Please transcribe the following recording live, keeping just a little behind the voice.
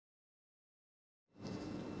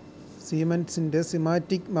സീമെൻസിൻ്റെ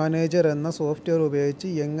semantic manager എന്ന software ഉപയോഗിച്ച്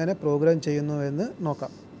എങ്ങനെ പ്രോഗ്രാം ചെയ്യുന്നുവെന്ന്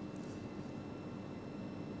നോക്കാം.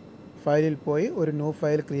 ഫയലിൽ പോയി ഒരു ന്യൂ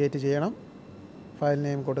ഫയൽ ക്രിയേറ്റ് ചെയ്യണം. ഫയൽ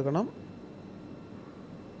നെയിം കൊടുക്കണം.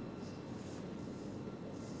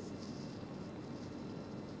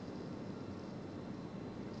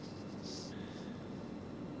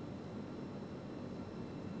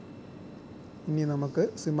 ഇനി നമുക്ക്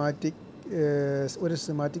ഒരു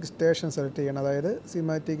സിമാറ്റിക് സ്റ്റേഷൻ സെലക്ട് ചെയ്യണം. അതായത്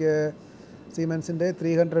സീമെൻസിൻ്റെ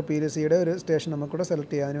 300 PLCയുടെ ഒരു സ്റ്റേഷൻ നമുക്കിവിടെ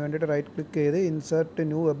സെലക്ട് ചെയ്യാം. അതിന് വേണ്ടിയിട്ട് റൈറ്റ് ക്ലിക്ക് ചെയ്ത് ഇൻസേർട്ട്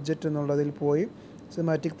ന്യൂ ഒബ്ജക്റ്റ് എന്നുള്ളതിൽ പോയി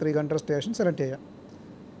സിമാറ്റിക് 300 സ്റ്റേഷൻ സെലക്ട് ചെയ്യാം.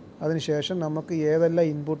 അതിനുശേഷം നമുക്ക് ഏതെല്ലാം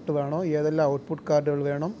ഇൻപുട്ട് വേണോ, ഏതെല്ലാം ഔട്ട്പുട്ട് കാർഡുകൾ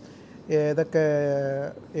വേണം,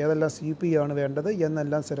 ഏതെല്ലാം CPU ആണ് വേണ്ടത്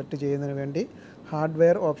എന്നെല്ലാം സെലക്ട് ചെയ്യുന്നതിന് വേണ്ടി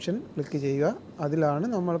ഹാർഡ്വെയർ ഓപ്ഷൻ ക്ലിക്ക് ചെയ്യുക. അതിലാണ്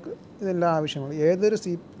നമ്മൾക്ക് ഇതെല്ലാം ആവശ്യമുള്ളത്. ഏതൊരു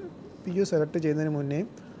CPU സെലക്ട് ചെയ്യുന്നതിന് മുന്നേ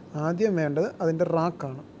ആദ്യം വേണ്ടത് അതിൻ്റെ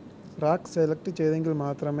റാക്കാണ്. റാക്ക് സെലക്ട് ചെയ്തെങ്കിൽ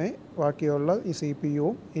മാത്രമേ ബാക്കിയുള്ള ഈ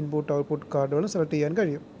CPUവും ഇൻപുട്ട് ഔട്ട്പുട്ട് കാർഡുകളും സെലക്ട് ചെയ്യാൻ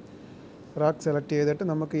കഴിയും. റാക്ക് സെലക്ട് ചെയ്തിട്ട്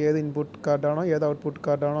നമുക്ക് ഏത് ഇൻപുട്ട് കാർഡാണോ ഏത് ഔട്ട്പുട്ട്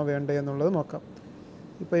കാർഡാണോ വേണ്ടത് എന്നുള്ളത് നോക്കാം.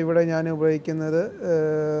 ഇപ്പോൾ ഇവിടെ ഞാൻ ഉപയോഗിക്കുന്നത്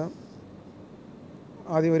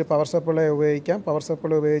ആദ്യം ഒരു പവർ സപ്ലൈ ഉപയോഗിക്കാം. പവർ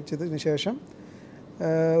സപ്ലൈ ഉപയോഗിച്ചതിന് ശേഷം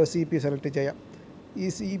CPU സെലക്ട് ചെയ്യാം. ഈ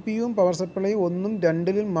CPUവും പവർ സപ്ലൈയും 1ഉം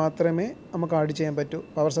 2ലും മാത്രമേ നമുക്ക് ആഡ് ചെയ്യാൻ പറ്റൂ.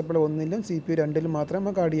 പവർ സപ്ലൈ 1ലും CPU 2ലും മാത്രമേ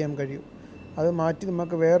നമുക്ക് ആഡ് ചെയ്യാൻ കഴിയൂ. അത് മാറ്റി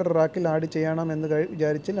നമുക്ക് വേറൊരു റാക്കിൽ ആഡ് ചെയ്യണമെന്ന്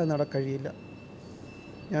വിചാരിച്ചാൽ അത് കഴിയില്ല.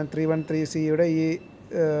 ഞാൻ 313Cയുടെ ഈ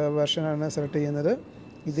വെർഷനാണ് സെലക്ട് ചെയ്യുന്നത്.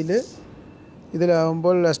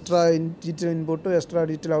 ഇതിലാകുമ്പോൾ എക്സ്ട്രാ ഡിജിറ്റൽ ഇൻപുട്ടും എക്സ്ട്രാ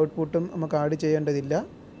ഡിജിറ്റൽ ഔട്ട്പുട്ടും നമുക്ക് ആഡ് ചെയ്യേണ്ടതില്ല.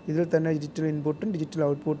 ഇതിൽ തന്നെ ഡിജിറ്റൽ ഇൻപുട്ടും ഡിജിറ്റൽ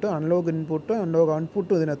ഔട്ട്പുട്ടും അനലോഗ് ഇൻപുട്ടും അനലോഗ്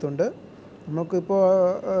ഔട്ട്പുട്ടും ഇതിനകത്തുണ്ട്. നമുക്കിപ്പോൾ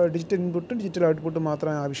ഡിജിറ്റൽ ഇൻപുട്ടും ഡിജിറ്റൽ ഔട്ട്പുട്ടും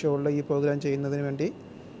മാത്രമേ ആവശ്യമുള്ളൂ ഈ പ്രോഗ്രാം ചെയ്യുന്നതിന് വേണ്ടി.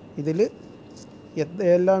 ഇതിൽ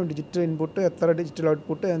എല്ലാം ഡിജിറ്റൽ ഇൻപുട്ട് എത്ര ഡിജിറ്റൽ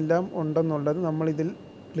ഔട്ട്പുട്ട് എല്ലാം ഉണ്ടെന്നുള്ളത് നമ്മളിതിൽ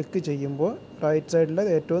ക്ലിക്ക് ചെയ്യുമ്പോൾ റൈറ്റ് സൈഡിൽ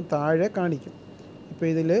ഏറ്റവും താഴെ കാണിക്കും. ഇപ്പോൾ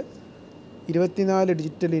ഇതിൽ 24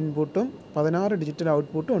 ഡിജിറ്റൽ ഇൻപുട്ടും 16 ഡിജിറ്റൽ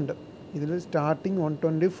ഔട്ട്പുട്ടും ഉണ്ട്. ഇതിൽ സ്റ്റാർട്ടിങ്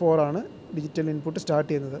 124 ആണ് ഡിജിറ്റൽ ഇൻപുട്ട് സ്റ്റാർട്ട്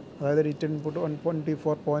ചെയ്യുന്നത്. അതായത് ഡിജിറ്റൽ ഇൻപുട്ട്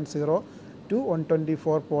 124.0 to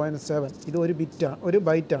 124.7. ഇത് ഒരു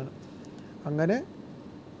ബൈറ്റാണ്. അങ്ങനെ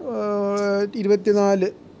 24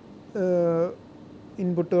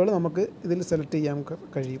 ഇൻപുട്ടുകൾ നമുക്ക് ഇതിൽ സെലക്ട് ചെയ്യാൻ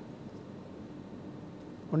കഴിയും.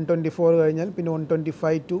 124 കഴിഞ്ഞാൽ പിന്നെ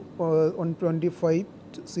 125 to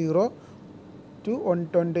 125.0 to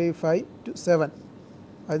 125.7.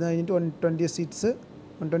 അത് കഴിഞ്ഞിട്ട് 126,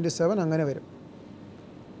 127 അങ്ങനെ വരും.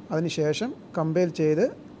 അതിനുശേഷം കമ്പൈൽ ചെയ്ത്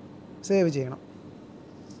സേവ് ചെയ്യണം.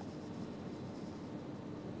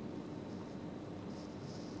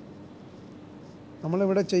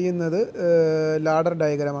 നമ്മളിവിടെ ചെയ്യുന്നത് ലാഡർ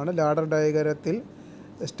ഡയഗ്രമാണ്. ലാഡർ ഡയഗ്രത്തിൽ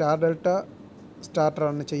സ്റ്റാർ ഡെൽറ്റ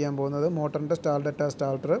സ്റ്റാർട്ടറാണ് ചെയ്യാൻ പോകുന്നത്. മോട്ടറിൻ്റെ സ്റ്റാർ ഡെൽറ്റ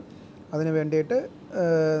സ്റ്റാർട്ടർ. അതിന് വേണ്ടിയിട്ട്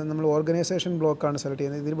നമ്മൾ ഓർഗനൈസേഷൻ ബ്ലോക്കാണ് സെലക്ട്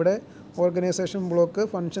ചെയ്യുന്നത്. ഇതിവിടെ organisation block,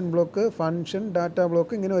 function block, function data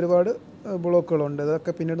block, ഇങ്ങനെ ഒരുപാട് ബ്ലോക്കുകളുണ്ട്.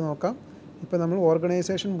 ഇതൊക്കെ പിന്നീട് നോക്കാം. ഇപ്പോൾ നമ്മൾ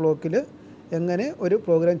ഓർഗനൈസേഷൻ ബ്ലോക്കിൽ എങ്ങനെ ഒരു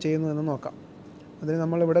പ്രോഗ്രാം ചെയ്യുന്നു എന്ന് നോക്കാം. അതിന്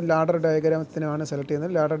നമ്മളിവിടെ ലാഡർ ഡയഗ്രാമത്തിനാണ് സെലക്ട്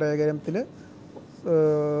ചെയ്യുന്നത്. ലാഡർ ഡയഗ്രാമത്തിൽ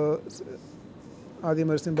ആദ്യം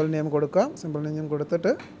ഒരു സിമ്പിൾ നെയിം കൊടുക്കാം. സിമ്പിൾ നെയിം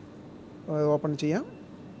കൊടുത്തിട്ട് ഓപ്പൺ ചെയ്യാം.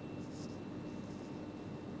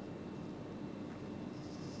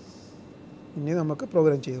 ഇനി നമുക്ക്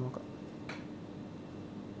പ്രോഗ്രാം ചെയ്ത് നോക്കാം.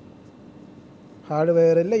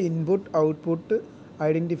 ഹാർഡ്വെയറിലെ ഇൻപുട്ട് ഔട്ട്പുട്ട്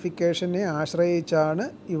ഐഡൻറ്റിഫിക്കേഷനെ ആശ്രയിച്ചാണ്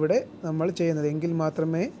ഇവിടെ നമ്മൾ ചെയ്യുന്നത്. എങ്കിൽ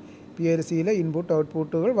മാത്രമേ PLCയിലെ ഇൻപുട്ട്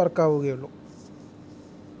ഔട്ട്പുട്ടുകൾ വർക്കാവുകയുള്ളൂ.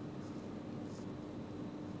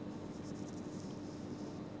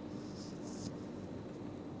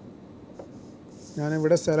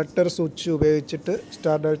 ഞാനിവിടെ സെലക്ടർ സ്വിച്ച് ഉപയോഗിച്ചിട്ട്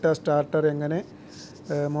സ്റ്റാർ ഡെൽറ്റ സ്റ്റാർട്ടർ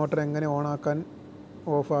മോട്ടർ എങ്ങനെ ഓണാക്കാൻ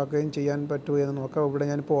ഓഫാക്കുകയും ചെയ്യാൻ പറ്റൂ എന്ന് നോക്കാം. ഇവിടെ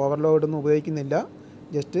ഞാനിപ്പോൾ ഓവർലോഡൊന്നും ഉപയോഗിക്കുന്നില്ല.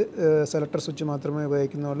 ജസ്റ്റ് സെലക്ടർ സ്വിച്ച് മാത്രമേ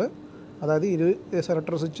ഉപയോഗിക്കുന്നുള്ളൂ. അതായത്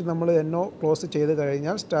സെലക്ടർ സ്വിച്ച് നമ്മൾ ക്ലോസ് ചെയ്ത്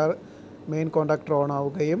കഴിഞ്ഞാൽ മെയിൻ കോണ്ടാക്ടർ ഓൺ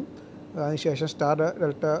ആവുകയും അതിനുശേഷം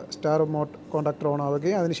സ്റ്റാർ കോണ്ടാക്ടർ ഓൺ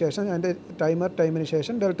ആവുകയും അതിനുശേഷം അതിൻ്റെ ടൈമിന്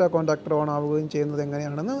ശേഷം ഡെൽറ്റ കോണ്ടാക്ടർ ഓൺ ആവുകയും ചെയ്യുന്നത്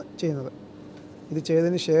എങ്ങനെയാണെന്ന് ചെയ്യുന്നത്. ഇത്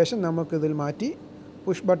ചെയ്തതിന് ശേഷം നമുക്കിതിൽ മാറ്റി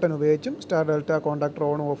പുഷ് ബട്ടൺ ഉപയോഗിച്ചും star delta contactor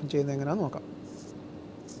on of ചെയ്യുന്നത് എങ്ങനെയാണെന്ന് നോക്കാം.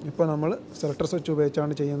 ഇപ്പോൾ നമ്മൾ സെലക്ടർ സ്വിച്ച്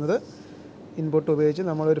ഉപയോഗിച്ചാണ് ചെയ്യുന്നത്. ഇൻപുട്ട് ഉപയോഗിച്ച്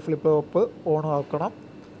നമ്മളൊരു ഫ്ലിപ്പ് ഫ്ലോപ്പ് ഓൺ ആക്കണം.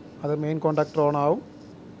 അത് മെയിൻ കോണ്ടാക്ടർ ഓൺ ആവും.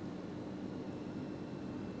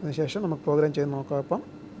 അതിനുശേഷം നമുക്ക് പ്രോഗ്രാം ചെയ്ത് നോക്കാം. അപ്പം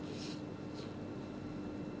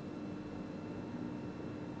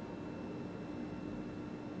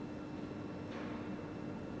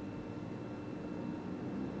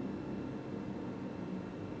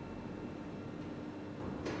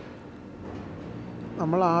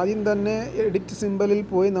നമ്മൾ ആദ്യം തന്നെ എഡിറ്റ് സിമ്പലിൽ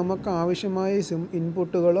പോയി നമുക്ക് ആവശ്യമായ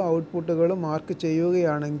ഇൻപുട്ടുകളും ഔട്ട്പുട്ടുകളും മാർക്ക്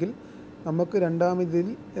ചെയ്യുകയാണെങ്കിൽ നമുക്ക് രണ്ടാമതിൽ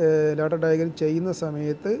ലാഡർ ഡയഗ്രം ചെയ്യുന്ന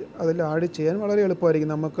സമയത്ത് അതിൽ ആഡ് ചെയ്യാൻ വളരെ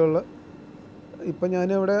എളുപ്പമായിരിക്കും നമുക്കുള്ള. ഇപ്പം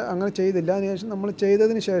ഞാനിവിടെ അങ്ങനെ ചെയ്തില്ല. അതിനുശേഷം നമ്മൾ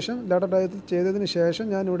ചെയ്തതിന് ശേഷം ലാഡർ ഡയഗ്രം ചെയ്തതിന് ശേഷം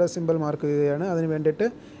ഞാനിവിടെ സിമ്പിൾ മാർക്ക് ചെയ്യുകയാണ്. അതിന് വേണ്ടിയിട്ട്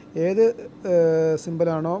ഏത്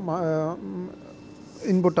സിമ്പിളാണോ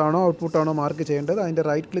ഇൻപുട്ടാണോ ഔട്ട്പുട്ടാണോ മാർക്ക് ചെയ്യേണ്ടത് അതിൻ്റെ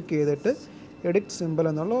റൈറ്റ് ക്ലിക്ക് ചെയ്തിട്ട് എഡിറ്റ് സിമ്പിൾ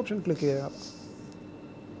എന്നുള്ള ഓപ്ഷൻ ക്ലിക്ക് ചെയ്യുക.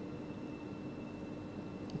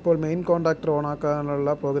 ഇപ്പോൾ മെയിൻ കോൺടാക്ടർ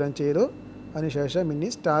ഓണാക്കാനുള്ള പ്രോഗ്രാം ചെയ്തു. അതിനുശേഷം ഇനി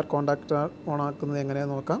സ്റ്റാർ കോൺടാക്ടർ ഓണാക്കുന്നത്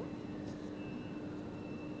എങ്ങനെയാണെന്ന് നോക്കാം.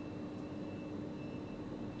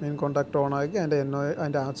 മെയിൻ കോൺടാക്ടർ ഓണാക്കി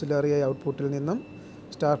അതിൻ്റെ ആക്സിലറി ഔട്ട്പുട്ടിൽ നിന്നും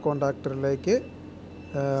സ്റ്റാർ കോൺടാക്ടറിലേക്ക്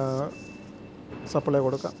സപ്ലൈ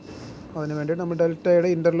കൊടുക്കാം. അതിന് വേണ്ടി നമ്മൾ ഡെൽറ്റയുടെ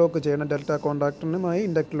ഇൻ്റർലോക്ക് ചെയ്യണം. ഡെൽറ്റ കോൺടാക്ടറിനുമായി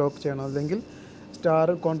ഇൻ്റർലോക്ക് ചെയ്യണം. അല്ലെങ്കിൽ സ്റ്റാർ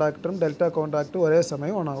കോൺടാക്ടറും ഡെൽറ്റ കോൺടാക്ടറും ഒരേ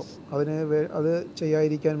സമയം ഓണാവും. അത്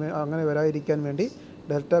അങ്ങനെ വരാതിരിക്കാൻ വേണ്ടി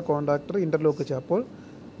ഡെൽറ്റ കോൺടാക്ടർ ഇൻ്റർലോക്ക് ചെയ്യുക. അപ്പോൾ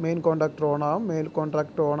main contactor ഓണാവും. Main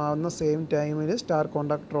contactor ഓണാവുന്ന same ടൈമിൽ സ്റ്റാർ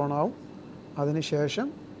കോൺടാക്ടർ ഓണാവും. അതിനുശേഷം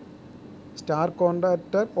സ്റ്റാർ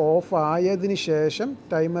കോൺടാക്ടർ ഓഫ് ആയതിന് ശേഷം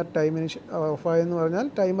ടൈമറിന് ഓഫായെന്ന് പറഞ്ഞാൽ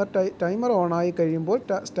ടൈമർ ഓണായി കഴിയുമ്പോൾ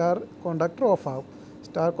സ്റ്റാർ കോൺടാക്ടർ ഓഫാകും.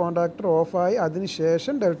 സ്റ്റാർ കോൺടാക്ടർ ഓഫായി അതിന്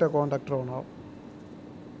ശേഷം ഡെൽറ്റ കോൺടാക്ടർ ഓണാവും.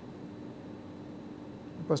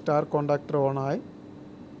 ഇപ്പോൾ സ്റ്റാർ കോൺടാക്ടർ ഓണായി.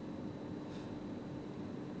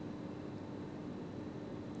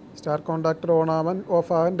 സ്റ്റാർ കോൺടാക്ടർ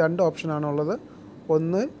ഓഫാകാൻ രണ്ട് ഓപ്ഷനാണുള്ളത്.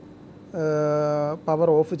 ഒന്ന് പവർ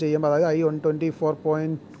ഓഫ് ചെയ്യുമ്പോൾ, അതായത്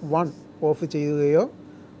I124.1 ഓഫ് ചെയ്യുകയോ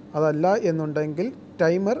അതല്ല എന്നുണ്ടെങ്കിൽ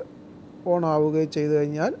ടൈമർ ഓൺ ആവുകയോ ചെയ്തു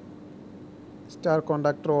കഴിഞ്ഞാൽ star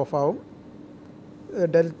contactor ഓഫാവും.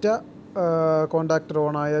 Delta contactor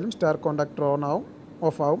on ആയാലും സ്റ്റാർ കോൺടാക്ടർ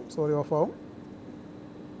ഓഫാവും.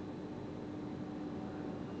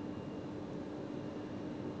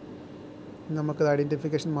 നമുക്കത്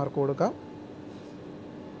ഐഡൻറ്റിഫിക്കേഷൻ മാർക്ക് കൊടുക്കാം.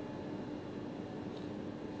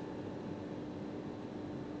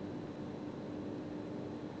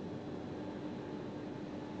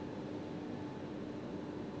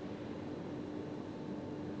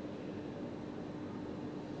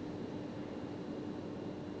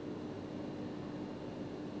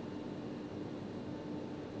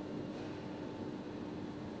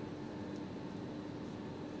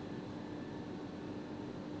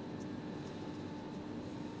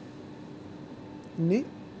 ഇനി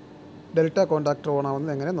ഡെൽറ്റ കോൺടാക്ടർ ഓൺ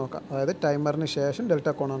ആവുന്നത് എങ്ങനെ നോക്കാം. അതായത് ടൈമറിന് ശേഷം ഡെൽറ്റ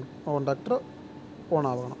കോൺടാക്ടർ ഓൺ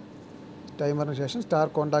ആവണം. ടൈമറിന് ശേഷം സ്റ്റാർ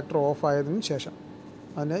കോൺടാക്ടർ ഓഫ് ആയതിനു ശേഷം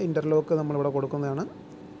അതിന് ഇൻ്റർലോക്ക് നമ്മളിവിടെ കൊടുക്കുന്നതാണ്.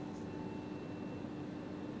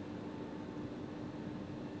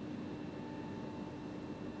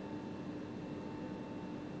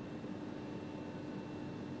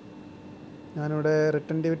 ഞാനിവിടെ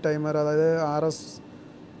റിട്ടൻറ്റീവ് ടൈമർ, അതായത്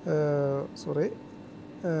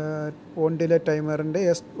ഓൺ ഡിലേ ടൈമറിൻ്റെ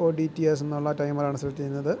SODTS എന്നുള്ള ടൈമറാണ് സെലക്ട്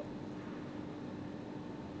ചെയ്യുന്നത്.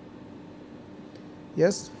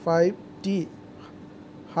 S5T#,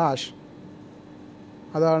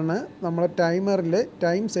 അതാണ് നമ്മുടെ ടൈമറിൽ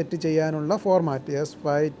ടൈം സെറ്റ് ചെയ്യാനുള്ള ഫോർമാറ്റ്.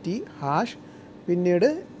 S5T#. പിന്നീട്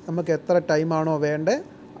നമുക്ക് എത്ര ടൈമാണോ വേണ്ടത്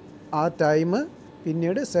ആ ടൈം,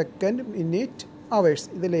 പിന്നീട് സെക്കൻഡ്, മിനിറ്റ്, അവേഴ്സ്,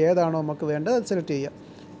 ഇതിൽ ഏതാണോ നമുക്ക് വേണ്ടത് അത് സെലക്ട് ചെയ്യുക.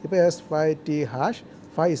 ഇപ്പോൾ S5T#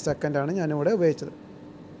 5 സെക്കൻഡാണ് ഞാനിവിടെ ഉപയോഗിച്ചത്.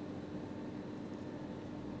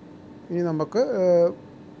 ഇനി നമുക്ക്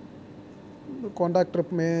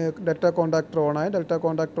ഡെൽറ്റ കോൺടാക്ടർ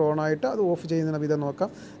ഓണായിട്ട് അത് ഓഫ് ചെയ്യുന്ന വിധം നോക്കാം.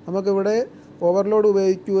 നമുക്കിവിടെ ഓവർലോഡ്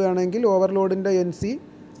ഉപയോഗിക്കുകയാണെങ്കിൽ ഓവർലോഡിൻ്റെ NC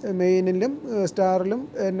മെയിനിലും സ്റ്റാറിലും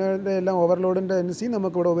എല്ലാം ഓവർലോഡിൻ്റെ NC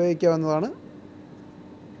നമുക്കിവിടെ ഉപയോഗിക്കാവുന്നതാണ്.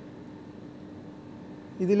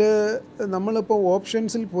 ഇതിൽ നമ്മളിപ്പോൾ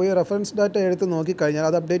ഓപ്ഷൻസിൽ പോയി റെഫറൻസ് ഡാറ്റ എടുത്ത് നോക്കിക്കഴിഞ്ഞാൽ,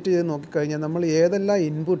 അത് അപ്ഡേറ്റ് ചെയ്ത് നോക്കിക്കഴിഞ്ഞാൽ നമ്മൾ ഏതെല്ലാം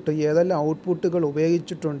ഇൻപുട്ട് ഏതെല്ലാം ഔട്ട്പുട്ടുകൾ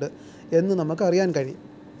ഉപയോഗിച്ചിട്ടുണ്ട് എന്ന് നമുക്ക് അറിയാൻ കഴിയും.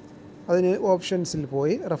 അതിന് ഓപ്ഷൻസിൽ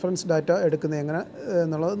പോയി റെഫറൻസ് ഡാറ്റ എടുക്കുന്നത് എങ്ങനെ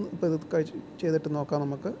എന്നുള്ളത് ഇപ്പോൾ ഇത് ചെയ്തിട്ട് നോക്കാം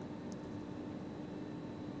നമുക്ക്.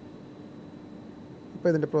 ഇപ്പോൾ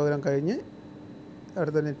ഇതിൻ്റെ പ്രോഗ്രാം കഴിഞ്ഞ്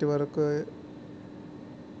അടുത്ത നെറ്റ്വർക്ക്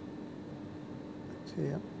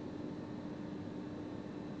ചെയ്യാം.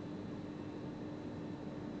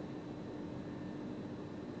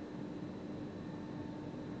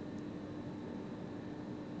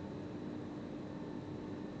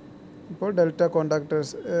 ഇപ്പോൾ ഡെൽറ്റ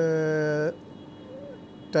കോൺടാക്ടേഴ്സ്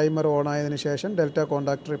ടൈമർ ഓണായതിനു ശേഷം ഡെൽറ്റ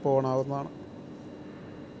കോൺടാക്ടർ ഇപ്പോൾ ഓണാവുന്നതാണ്.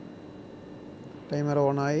 ടൈമർ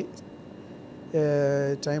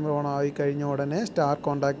ഓണായി കഴിഞ്ഞ ഉടനെ സ്റ്റാർ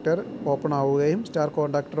കോൺടാക്ടർ ഓപ്പൺ ആവുകയും സ്റ്റാർ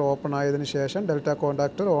കോൺടാക്ടർ ഓപ്പൺ ആയതിനു ശേഷം ഡെൽറ്റ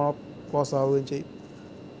കോൺടാക്ടർ ക്ലോസ് ആവുകയും ചെയ്യും.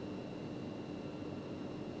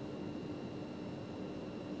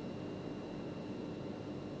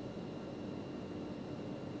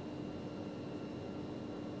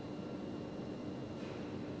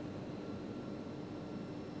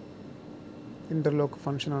 ഇൻ്റർലോക്ക്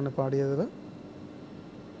ഫംഗ്ഷനാണ് പാടിയത്.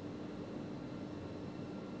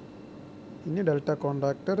 ഇനി ഡെൽറ്റ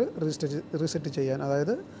കോണ്ടാക്ടർ റീസെറ്റ് ചെയ്യാൻ,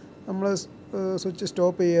 അതായത് നമ്മൾ സ്വിച്ച്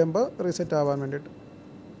സ്റ്റോപ്പ് ചെയ്യുമ്പോൾ റീസെറ്റ് ആവാൻ വേണ്ടിയിട്ട്.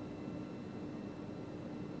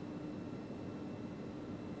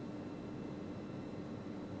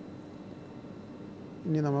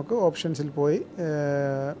 ഇനി നമുക്ക് ഓപ്ഷൻസിൽ പോയി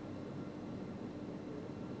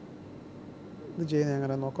ഇത് ചെയ്യുന്നത്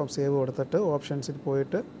എങ്ങനെ നോക്കാം. സേവ് കൊടുത്തിട്ട് ഓപ്ഷൻസിൽ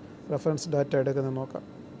പോയിട്ട് റെഫറൻസ് ഡാറ്റ എടുക്കുന്നത് നോക്കാം.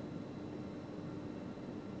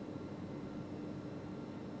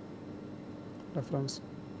 Reference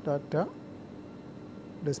data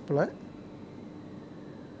display.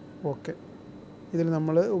 ഓക്കെ, ഇതിൽ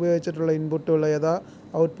നമ്മൾ ഉപയോഗിച്ചിട്ടുള്ള ഇൻപുട്ടുകൾ ഏതാ,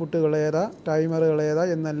 ഔട്ട്പുട്ടുകൾ ഏതാ, ടൈമറുകൾ ഏതാ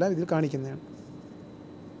എന്നെല്ലാം ഇതിൽ കാണിക്കുന്നതാണ്.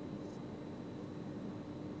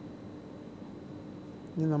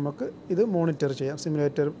 ഇനി നമുക്ക് ഇത് മോണിറ്റർ ചെയ്യാം.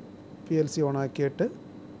 സിമുലേറ്റർ PLC ഓണാക്കിയിട്ട്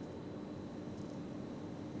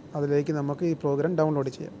അതിലേക്ക് നമുക്ക് ഈ പ്രോഗ്രാം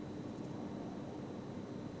ഡൗൺലോഡ് ചെയ്യാം.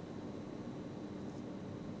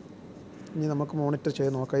 ഇനി നമുക്ക് മോണിറ്റർ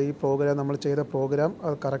ചെയ്ത് നോക്കാം. ഈ പ്രോഗ്രാം നമ്മൾ ചെയ്ത പ്രോഗ്രാം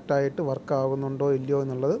അത് കറക്റ്റായിട്ട് വർക്ക് ആകുന്നുണ്ടോ ഇല്ലയോ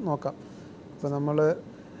എന്നുള്ളത് നോക്കാം. അപ്പോൾ നമ്മൾ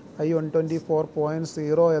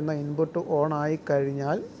I124.0 എന്ന ഇൻപുട്ട് ഓൺ ആയി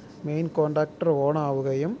കഴിഞ്ഞാൽ മെയിൻ കോണ്ടാക്ടർ ഓൺ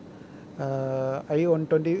ആവുകയും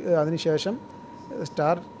I120 അതിനുശേഷം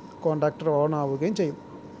സ്റ്റാർ കോണ്ടാക്ടർ ഓൺ ആവുകയും ചെയ്യും.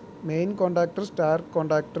 Main contactor star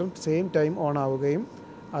കോണ്ടാക്ടറും same time on ആവുകയും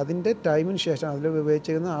അതിൻ്റെ ടൈമിന് ശേഷം, അതിൽ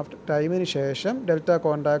ഉപയോഗിച്ചിരുന്ന ടൈമിന് ശേഷം ഡെൽറ്റ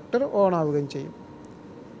കോണ്ടാക്ടർ ഓൺ ആവുകയും ചെയ്യും.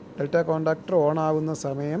 ഡെൽറ്റ കോണ്ടാക്ടർ ഓൺ ആകുന്ന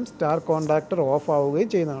സമയം സ്റ്റാർ കോണ്ടാക്ടർ ഓഫ് ആവുകയും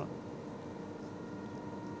ചെയ്യുന്നതാണ്.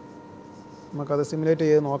 നമുക്കത് സിമുലേറ്റ്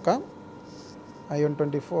ചെയ്ത് നോക്കാം.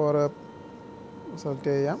 I124 സെലക്ട്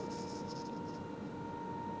ചെയ്യാം.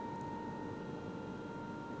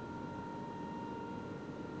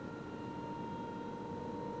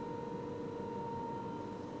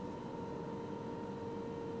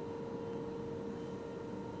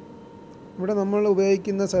 ഇവിടെ നമ്മൾ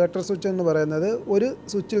ഉപയോഗിക്കുന്ന സെലക്ടർ സ്വിച്ച് എന്ന് പറയുന്നത് ഒരു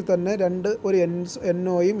സ്വിച്ചിൽ തന്നെ ഒരു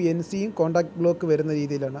NOയും NCയും കോണ്ടാക്ട് ബ്ലോക്ക് വരുന്ന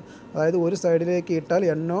രീതിയിലാണ്. അതായത് ഒരു സൈഡിലേക്ക് ഇട്ടാൽ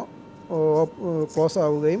NO ക്ലോസ്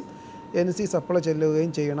ആവുകയും NC സപ്ലൈ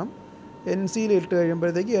ചെല്ലുകയും ചെയ്യണം. NCയിൽ ഇട്ട്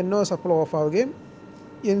കഴിയുമ്പോഴത്തേക്ക് NO സപ്ലൈ ഓഫ് ആവുകയും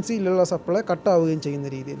NCയിലുള്ള സപ്ലൈ കട്ടാവുകയും ചെയ്യുന്ന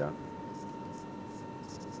രീതിയിലാണ്.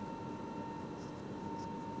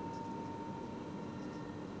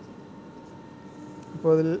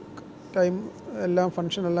 അപ്പോൾ അതിൽ ടൈം എല്ലാം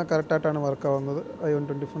ഫംഗ്ഷൻ എല്ലാം കറക്റ്റായിട്ടാണ് വർക്ക് ആവുന്നത്.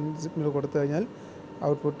 I124 സിഗ്നൽ കൊടുത്തു കഴിഞ്ഞാൽ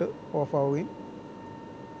ഔട്ട്പുട്ട് ഓഫ് ആവുകയും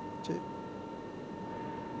ചെയ്യും.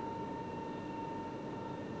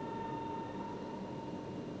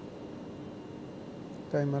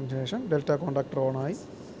 ടൈമറിന് ശേഷം ഡെൽറ്റ കോണ്ടാക്ടർ ഓണായി.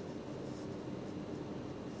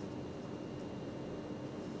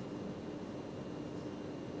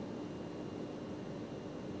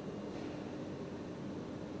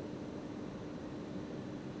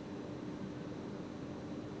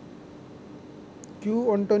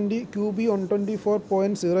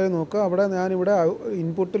 QB124.0 നോക്കുക. അവിടെ ഞാനിവിടെ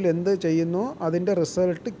ഇൻപുട്ടിൽ എന്ത് ചെയ്യുന്നു അതിൻ്റെ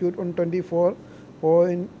റിസൾട്ട്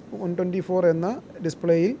Q124 എന്ന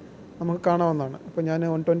ഡിസ്പ്ലേയിൽ നമുക്ക് കാണാവുന്നതാണ്. അപ്പോൾ ഞാൻ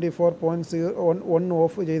 124.0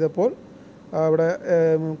 ഓഫ് ചെയ്തപ്പോൾ അവിടെ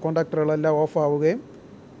കോണ്ടാക്ടറുകളെല്ലാം ഓഫ് ആവുകയും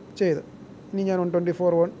ചെയ്തു. ഇനി ഞാൻ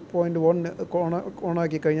 124.1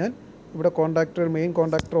 ഓണാക്കി കഴിഞ്ഞാൽ ഇവിടെ മെയിൻ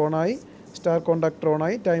കോണ്ടാക്ടർ ഓണായി, സ്റ്റാർ കോണ്ടാക്ടർ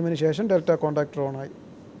ഓണായി, ടൈമിന് ശേഷം ഡെൽറ്റ കോണ്ടാക്ടർ ഓണായി.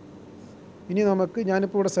 ഇനി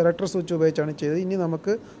ഞാനിപ്പോൾ ഇവിടെ സെലക്ടർ സ്വിച്ച് ഉപയോഗിച്ചാണ് ചെയ്തത്. ഇനി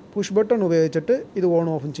നമുക്ക് പുഷ് ബട്ടൺ ഉപയോഗിച്ചിട്ട് ഇത് ഓൺ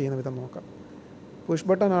ഓഫും ചെയ്യുന്ന വിധം നോക്കാം. പുഷ്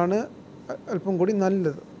ബട്ടണാണ് അല്പം കൂടി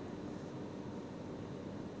നല്ലത്.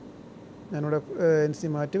 ഞാനിവിടെ NC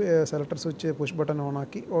മാറ്റി സെലക്ടർ സ്വിച്ച് പുഷ് ബട്ടൺ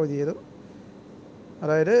ഓണാക്കി ഓൺ ചെയ്തു.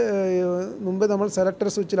 അതായത് മുമ്പ് നമ്മൾ സെലക്ടർ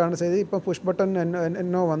സ്വിച്ചിലാണ് ചെയ്തത്. ഇപ്പം പുഷ് ബട്ടൺ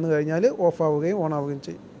NO വന്നു കഴിഞ്ഞാൽ ഓഫ് ആവുകയും ഓൺ ആവുകയും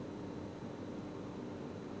ചെയ്യും.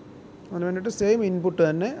 അതിന് വേണ്ടിയിട്ട് സെയിം ഇൻപുട്ട്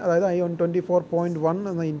തന്നെ, അതായത് I124.1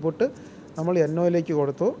 എന്ന ഇൻപുട്ട് നമ്മൾ NOയിലേക്ക്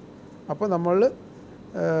കൊടുത്തു. അപ്പോൾ നമ്മൾ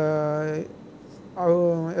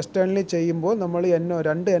എക്സ്റ്റേണലി ചെയ്യുമ്പോൾ നമ്മൾ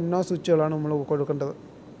രണ്ട് NO സ്വിച്ചുകളാണ് നമ്മൾ കൊടുക്കേണ്ടത്.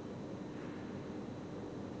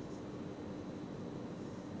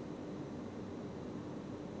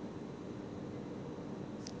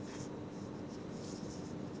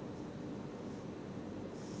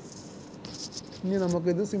 ഇനി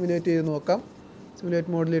നമുക്കിത് സിമുലേറ്റ് ചെയ്ത് നോക്കാം.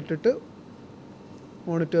 സിമുലേറ്റ് മോഡിലിട്ടിട്ട്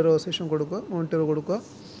മോണിറ്റർ പൊസിഷൻ കൊടുക്കുക,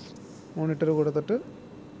 മോണിറ്റർ കൊടുത്തിട്ട്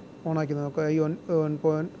ഓണാക്കി നോക്കുക. ഈ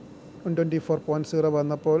 124.0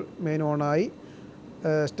 വന്നപ്പോൾ മെയിൻ ഓണായി,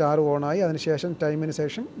 സ്റ്റാർ ഓണായി, അതിനുശേഷം ടൈമിന്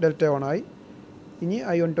ശേഷം ഡെൽറ്റ ഓണായി. ഇനി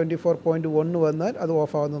I124.1 വന്നാൽ അത്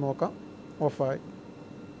ഓഫാവുന്നത് നോക്കാം. ഓഫായി.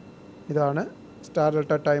 ഇതാണ് സ്റ്റാർ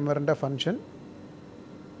ഡെൽറ്റ ടൈമറിൻ്റെ ഫംഗ്ഷൻ.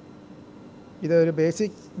 ഇതൊരു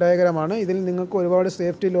ബേസിക് ഡയഗ്രാമാണ്. ഇതിൽ നിങ്ങൾക്ക് ഒരുപാട്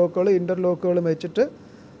സേഫ്റ്റി ലോക്കുകൾ, ഇൻ്റർലോക്കുകൾ വെച്ചിട്ട്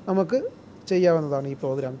നമുക്ക് ചെയ്യാവുന്നതാണ് ഈ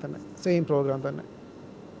പ്രോഗ്രാം തന്നെ, സെയിം പ്രോഗ്രാം തന്നെ.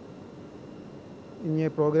 ഇനി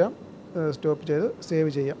പ്രോഗ്രാം സ്റ്റോപ്പ് ചെയ്ത് സേവ്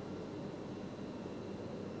ചെയ്യാം.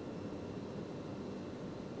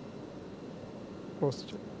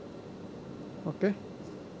 പോസ്റ്റ്. ഓക്കെ.